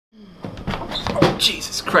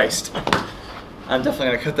Jesus Christ. I'm definitely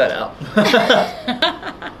gonna cut that out.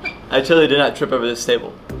 I totally did not trip over this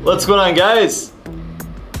table. What's going on, guys?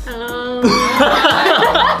 Hello.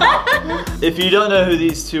 If you don't know who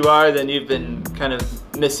these two are, then you've been kind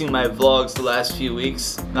of missing my vlogs the last few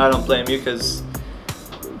weeks. I don't blame you, because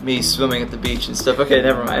me swimming at the beach and stuff. Okay,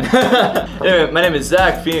 never mind. Anyway, my name is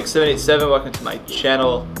Zach, Phoenyx787. Welcome to my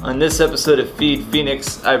channel. On this episode of Feed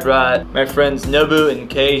Phoenix, I brought my friends Nobu and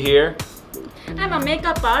Kay here. I'm a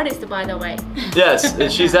makeup artist, by the way.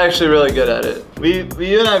 Yes, she's actually really good at it. We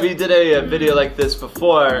did a video like this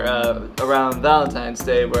before around Valentine's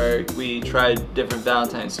Day, where we tried different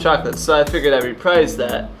Valentine's chocolates. So I figured I'd reprise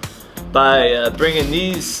that by bringing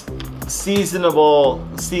these seasonal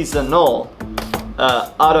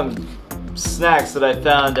autumn snacks that I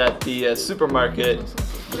found at the supermarket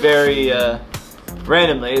very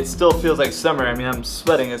randomly. It still feels like summer. I mean, I'm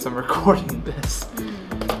sweating as I'm recording this.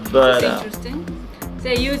 But, that's interesting.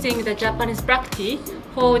 They're using the Japanese practice,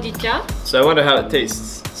 hojicha. So I wonder how it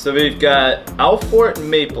tastes. So we've got Alfort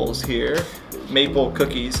maples here, maple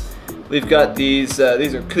cookies. We've got these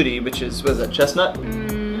are kuri, which is, what is that, chestnut? I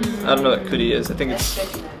don't know what kuri is. I think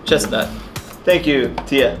it's chestnut. Thank you,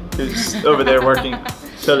 Tia, who's over there working,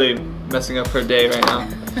 totally messing up her day right now.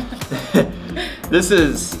 This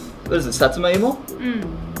is, what is it, satsuma-imo?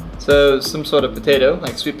 So some sort of potato,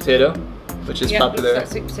 like sweet potato, which is popular.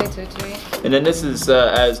 Looks like sweet potato to me. And then this is,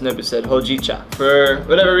 as Nobu said, hojicha. For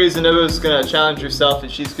whatever reason, Nobu's gonna challenge herself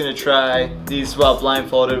and she's gonna try these while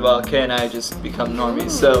blindfolded, while Kay and I just become normies.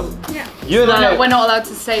 So, yeah. You and We're not allowed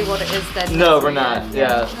to say what it is then. No, we're not.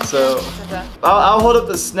 Yeah. So, I'll hold up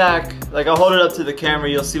the snack. Like, I'll hold it up to the camera.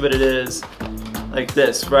 You'll see what it is. Like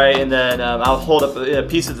this, right? And then I'll hold up a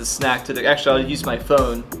piece of the snack to the. Actually, I'll use my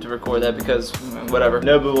phone to record that because whatever.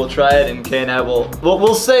 Nobu will try it, and Kay and I will.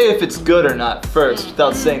 We'll say if it's good or not first,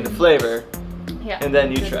 without saying the flavor. Yeah. And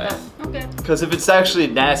then you try it. Okay. Because if it's actually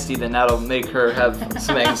nasty, then that'll make her have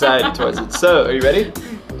some anxiety towards it. So, are you ready?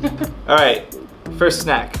 All right. First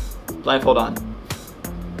snack. Blindfold on.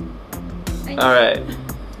 All right.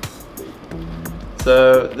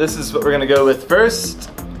 So this is what we're gonna go with first.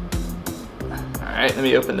 Alright, let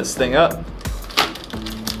me open this thing up.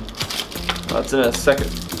 Well, it's in a second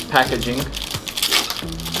packaging.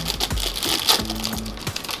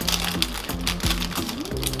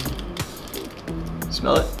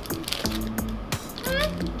 Smell it?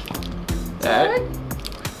 Alright.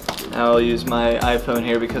 Now I'll use my iPhone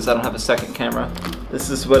here because I don't have a second camera. This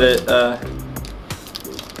is what it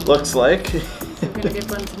looks like. I'm gonna give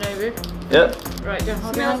one to Nobu. Yep. Right, don't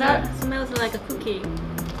hold it on that. Smells like a cookie.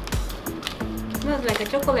 Smells like a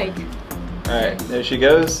chocolate. Alright, there she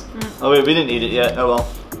goes. Oh wait, we didn't eat it yet. Oh well.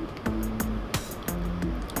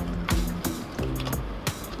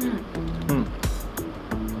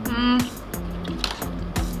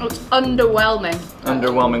 It's underwhelming.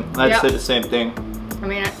 Underwhelming. I'd say the same thing. I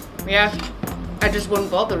mean, yeah. I just wouldn't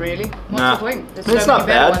bother really. What's the point? There's it's so not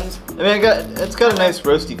many better bad. ones. I mean, it's got a nice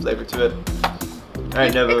roasty flavor to it.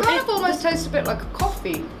 Alright, Nobu. It kind of almost tastes a bit like a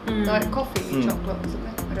coffee. Like coffee chocolate or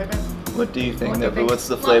something. I don't know. What do you think, What do you Nobu? think? What's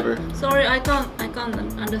the flavor? Sorry, I can't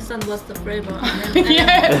understand what's the flavor.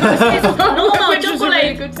 Yeah. This is normal Which is a chocolate.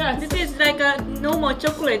 really good test. This is like a normal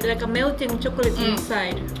chocolate, like a melting chocolate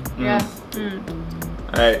inside. Yeah.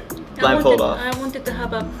 Alright, blindfold off. I wanted to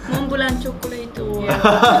have a Mont Blanc chocolate or...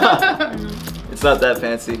 It's not that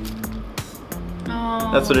fancy.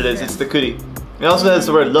 Oh, That's what it is. It's the kuri. It also has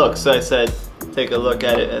the word look, so I said take a look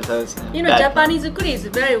at it as I was. You know, Japanese kuri is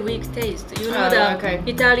very weak taste. You know, the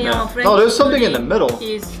Italian or French. Oh, there's something in the middle.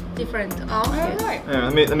 Is different. Oh, okay. Right. Yeah,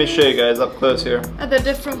 let me show you guys up close here. Are there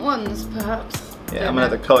different ones, perhaps? Yeah, I'm gonna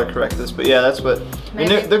have to color correct this, but yeah, that's what. I mean,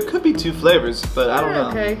 there could be two flavors, but I don't know.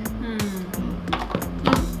 Okay.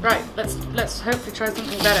 Right, let's hopefully try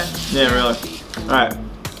something better. Yeah, really. All right,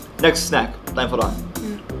 next snack. Blindfold on.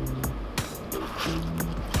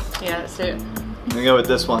 Yeah, let's do it. I'm gonna go with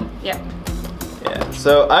this one. Yeah. Yeah.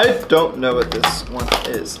 So I don't know what this one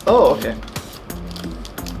is. Oh, okay.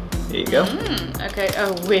 Here you go. Okay.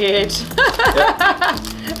 Oh, weird.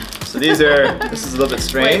 So this is a little bit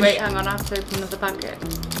strange. Wait, hang on. I have to open another packet.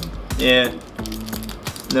 Yeah.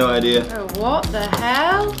 No idea. Oh, what the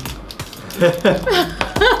hell?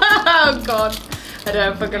 Oh God. I don't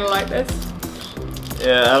know if I'm gonna like this.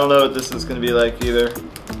 Yeah, I don't know what this is gonna be like either.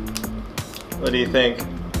 What do you think?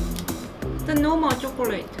 The normal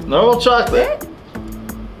chocolate. Normal chocolate?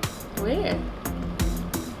 Weird.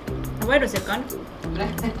 Wait a second.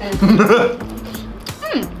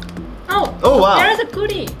 Oh wow. There's a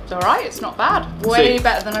kuri. It's alright, it's not bad. Way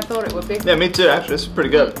better than I thought it would be. Yeah, me too, actually. This is pretty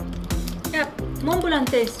good. Yeah, Mont Blanc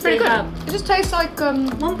tastes Pretty good. Have. It just tastes like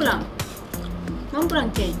Mont Blanc. Mont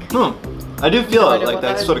Blanc cake. I do feel No it, idea like what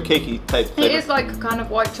that that sort of cakey type flavor. It is like a kind of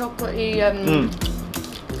white chocolatey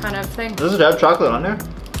kind of thing. Does it have chocolate on there?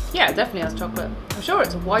 Yeah, it definitely has chocolate. I'm sure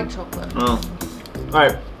it's a white chocolate. Oh.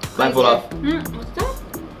 Alright, blindfold off. What's that?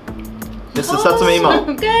 It's the Satsuma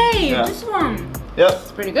Imo. Okay, Yeah. this one. Yep.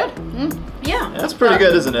 It's pretty good. Yeah. That's pretty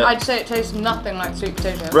good, isn't it? I'd say it tastes nothing like sweet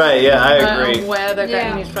potato. Right, yeah, I I don't agree. know where they're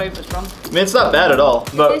getting Yeah. these flavours from. I mean, it's not bad at all.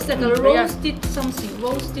 But It's like a roasted something.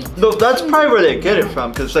 Roasted. no, that's probably where they get it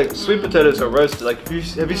from, because like sweet potatoes are roasted. Like,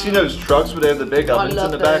 have you seen those trucks where they have the big I ovens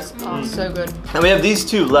love in the back? those. Oh, so good. And we have these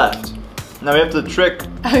two left. Now we have to trick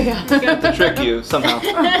Oh yeah. you somehow.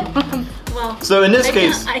 Well, So in this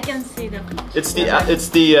case, I can see them. it's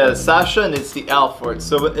the Sasha and it's the Alford.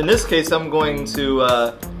 So in this case, I'm going to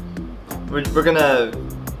we're gonna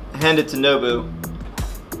hand it to Nobu,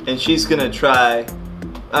 and she's gonna try.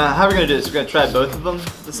 How are we gonna do this? We're gonna try both of them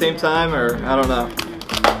at the same time, or I don't know.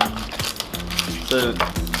 So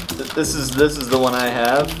this is the one I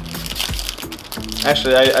have.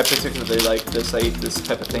 Actually, I particularly like this. I eat this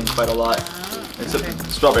type of thing quite a lot. It's a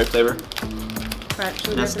strawberry flavor. Right, should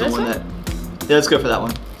we That's go the for one this that. Yeah, let's go for that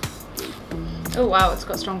one. Oh wow, it's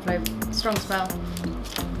got strong flavour, strong smell.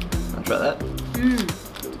 I'll try that.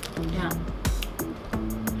 Yeah.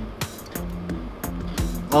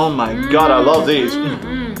 Oh my god, I love these.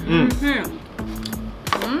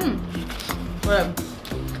 Well,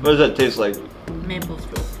 What does that taste like? Maple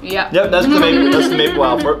syrup. yeah. Yep, that's the maple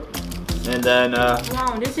Alford. And then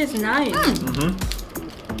Wow, this is nice.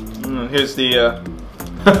 here's the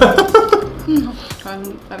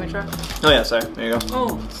Let me try. oh yeah, sorry. There you go.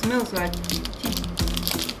 Oh, smells like.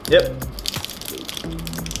 Yep.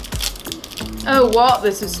 Oh what?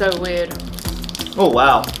 This is so weird. Oh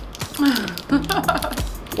wow.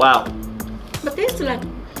 Wow. But tastes like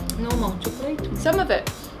normal chocolate. Some of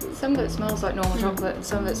it smells like normal chocolate, and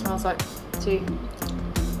some of it smells like tea.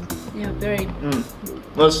 Yeah, very.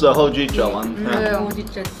 What's the hojicha one? Yeah.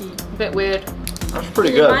 Hojicha tea. A bit weird. That's pretty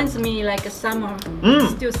It good. reminds me like a summer.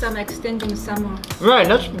 Still some extending summer. Right,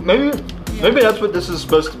 that's maybe that's what this is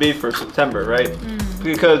supposed to be for September, right?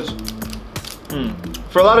 Because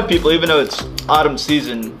for a lot of people, even though it's autumn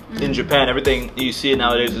season in Japan, everything you see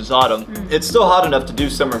nowadays is autumn. It's still hot enough to do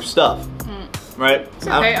summer stuff, right? It's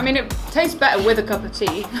okay. I mean, it tastes better with a cup of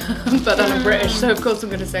tea, but I'm British, so of course I'm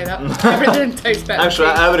going to say that. Everything tastes better. Actually,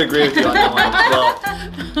 I would agree with you on that one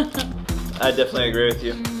as well. I definitely agree with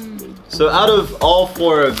you. So out of all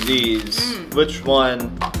four of these, which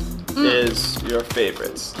one is your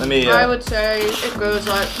favorites? Let me. I would say it goes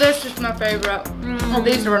like this is my favourite. Oh,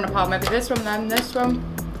 these are on a pile. Maybe this one, then this one.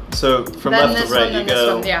 So from Then left this to right, one, you then go.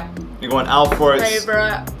 this one. Yeah. You're going Alfort's.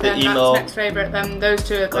 Favourite. Then emo. that's next favourite. Then those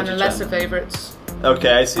two are kind of Hojicha. lesser favourites.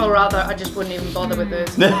 Okay, I see. Or rather, I just wouldn't even bother with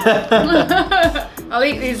those. I'll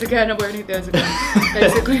eat these again. I won't eat those again.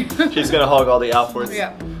 Basically. She's gonna hog all the Alforts.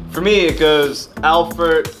 Yeah. For me, it goes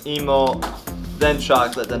Alfort, emo, then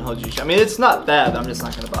chocolate, then hojicha. I mean, it's not bad. I'm just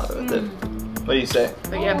not gonna bother with it. What do you say?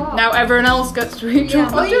 But yeah, now everyone else gets to eat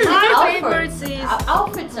chocolate too. My favorites is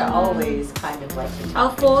Alfords are always kind of like the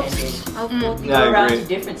top Alford. contenders. Alford. You Yeah, I go around agree. to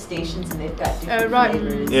different stations and they've got different right.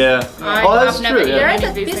 flavors. Yeah. I- Oh, that's I've never true. eaten There Yeah. is a Any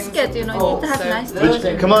of these biscuit, things. you know, Oh, it has so nice those taste.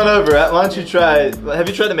 are- Come on over. Why don't you try? Have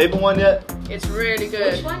you tried the maple one yet? It's really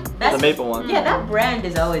good. Which one? The maple one. Yeah, that brand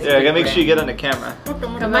is always. Yeah, I gotta make sure you get on the camera. Come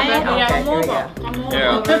on, over. okay, Yeah. here we go.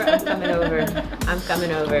 Yeah. I'm coming over. I'm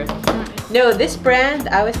coming over. No, this brand,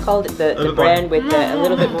 I always called it the brand with a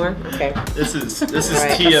little bit more. Okay. This is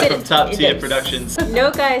Alright. Tia from Top It Tia is. Productions.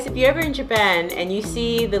 No, guys, if you're ever in Japan and you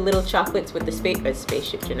see the little chocolates with the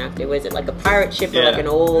spaceship, was it like a pirate ship or like an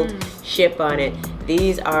old ship on it?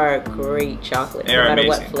 These are great chocolates, They're no matter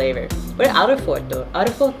amazing. what flavor. What Arufoto?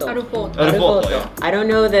 Arufoto. Arufoto, yeah. I don't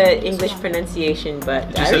know the English pronunciation, but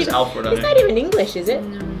It just says Alford on it's it. not even English, is it?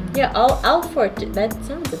 Yeah, Alfort. That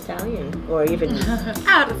sounds Italian, or even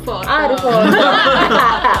Alford. Arufoto.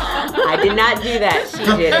 I did not do that. She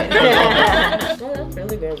did it. No, that's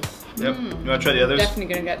really good. Yep. You wanna try the others?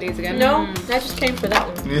 Definitely gonna get these again. No, I just came for that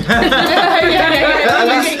one.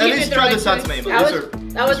 At least try the Satsuma Imo.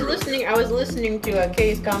 I was listening to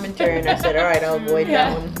Kay's commentary and I said, all right, I'll avoid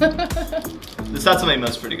that one. The Satsuma Imo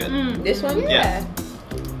is pretty good. This one? Yeah.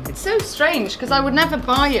 It's so strange because I would never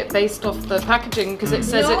buy it based off the packaging because it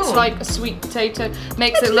says it's No. like a sweet potato,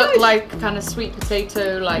 makes That's it look nice. like kind of sweet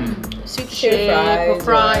potato, like Sweet chip potato or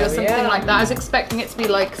fry or something yeah. like that. I was expecting it to be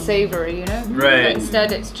like savoury, you know? Right. But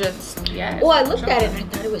instead it's just, yeah. Oh, I looked at it and I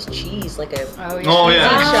thought it was cheese, like a Oh, yeah. Oh, yeah,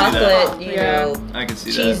 I can see that. chocolate, you Yeah. know, I can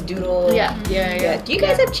see cheese that. doodle. Yeah. Do you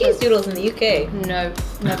guys have cheese doodles in the UK? No,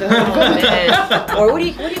 never Oh heard of it. man. Or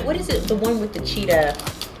what is it? The one with the cheetah.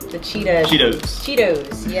 The cheetah. Cheetos.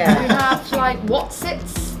 Cheetos, We yeah. have like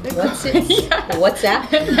Whatsits. What's it? What's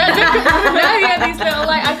that? No, yeah, these little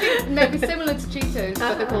like I think maybe similar to Cheetos,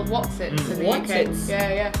 but they're called Whatsits in the UK. Whatsits.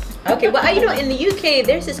 Yeah. Okay, well, you know, in the UK,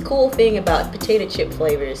 there's this cool thing about potato chip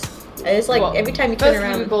flavors. It's like Well, every time you turn First we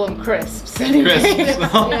around. call them crisps. Anyway. Crisps.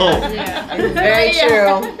 Oh. Yeah. It's very Yeah.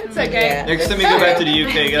 true. It's okay. Yeah. Next time you go back to the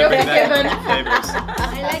UK, you gotta bring back different flavors.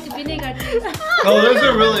 I like vinegar taste. Oh, those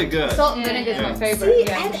are really good. Salt and vinegar is my See, favorite.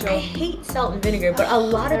 Yeah, for I sure. hate salt and vinegar, but a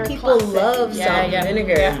lot They're of a people classic. love salt and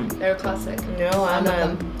vinegar. Yeah, they're a classic. No, I'm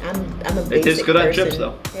a It tastes basic good on person. chips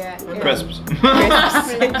though. Yeah. Crisps.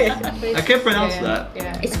 Crisps. I can't pronounce Yeah, that.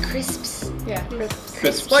 Yeah. It's crisps. Yeah, crisps.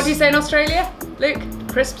 Crisps. What do you say in Australia, Luke?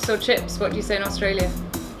 Crisps or chips? What do you say in Australia?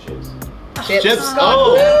 Chips.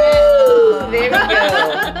 Oh, Oh. there we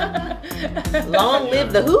go. Long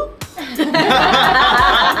live the who?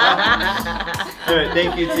 All right,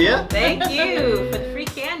 thank you, Tia. Thank you for the free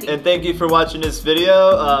candy. And thank you for watching this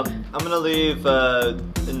video. I'm gonna leave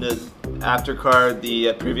in the after card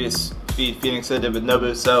the previous feed Phoenix I did with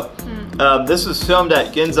Nobu. So this was filmed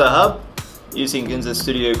at Ginza Hub using Ginza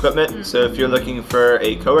studio equipment. So if you're looking for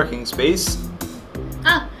a co-working space,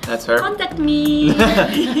 that's her. Contact me.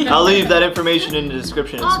 I'll leave that information in the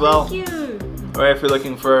description as well. Thank you. Or if you're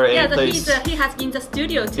looking for a place. He has Ginza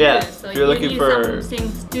studio too. Yeah, So if you're looking need for- something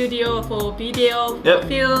studio for video, Yep. for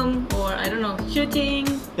film, or I don't know, shooting.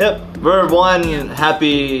 Yep, we're one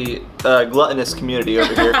happy gluttonous community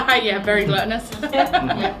over here. Yeah, very gluttonous.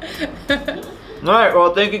 All right,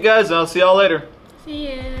 well, thank you guys, and I'll see y'all later. See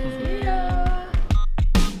you.